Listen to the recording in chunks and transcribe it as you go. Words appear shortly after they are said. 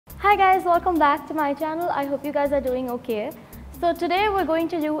Hi guys, welcome back to my channel. I hope you guys are doing okay. So today we're going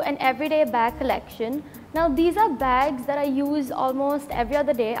to do an everyday bag collection. Now these are bags that I use almost every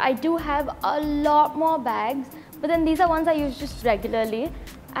other day. I do have a lot more bags, but then these are ones I use just regularly.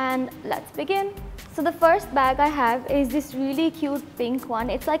 And let's begin. So the first bag I have is this really cute pink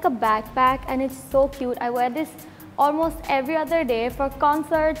one. It's like a backpack and it's so cute. I wear this almost every other day for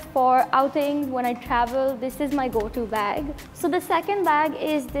concerts, for outings, when I travel. This is my go-to bag. So the second bag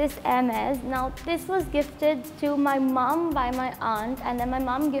is this MS. Now this was gifted to my mom by my aunt, and then my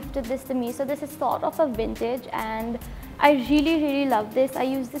mom gifted this to me. So this is sort of a vintage and I really love this. I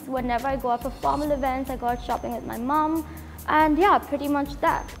use this whenever I go out for formal events. I go out shopping with my mom. And yeah, pretty much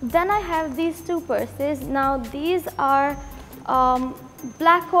that. Then I have these two purses. Now these are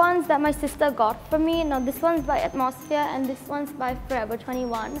black ones that my sister got for me. Now this one's by Atmosphere and this one's by Forever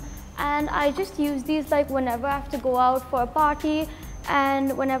 21. And I just use these like whenever I have to go out for a party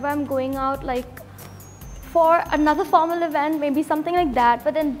and whenever I'm going out like for another formal event, maybe something like that.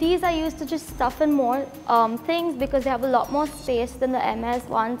 But then these I use to just stuff in more things because they have a lot more space than the MS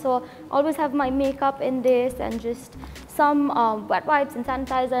one. So I always have my makeup in this and just some wet wipes and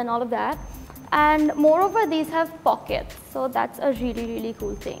sanitizer and all of that. And moreover, these have pockets, so that's a really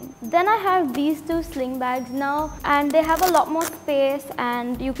cool thing. Then I have these two sling bags now, and they have a lot more space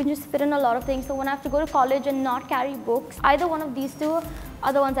and you can just fit in a lot of things. So when I have to go to college and not carry books, either one of these two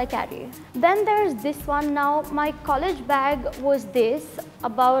are the ones I carry. Then there's this one. Now my college bag was this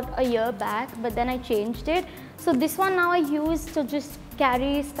about a year back, but then I changed it. So this one now I use to just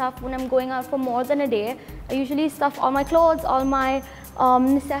carry stuff when I'm going out for more than a day. I usually stuff all my clothes, all my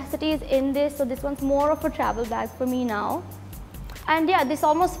necessities in this. So this one's more of a travel bag for me now. And yeah, this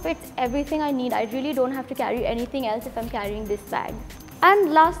almost fits everything I need. I really don't have to carry anything else if I'm carrying this bag.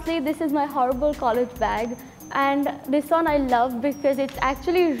 And lastly, this is my horrible college bag. And this one I love because it's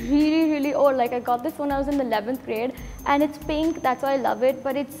actually really old. Like I got this when I was in the 11th grade and it's pink, that's why I love it.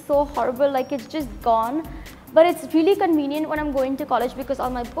 But it's so horrible, like it's just gone. But it's really convenient when I'm going to college because all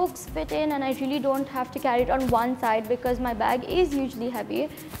my books fit in and I really don't have to carry it on one side because my bag is usually heavy.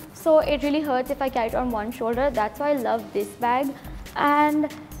 So it really hurts if I carry it on one shoulder. That's why I love this bag.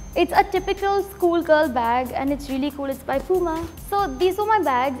 And it's a typical schoolgirl bag and it's really cool. It's by Puma. So these were my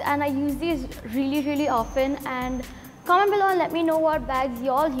bags and I use these really often. And comment below and let me know what bags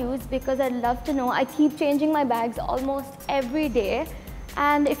y'all use because I'd love to know. I keep changing my bags almost every day.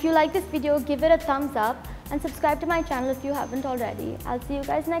 And if you like this video, give it a thumbs up. And subscribe to my channel if you haven't already. I'll see you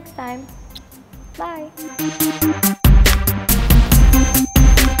guys next time. Bye.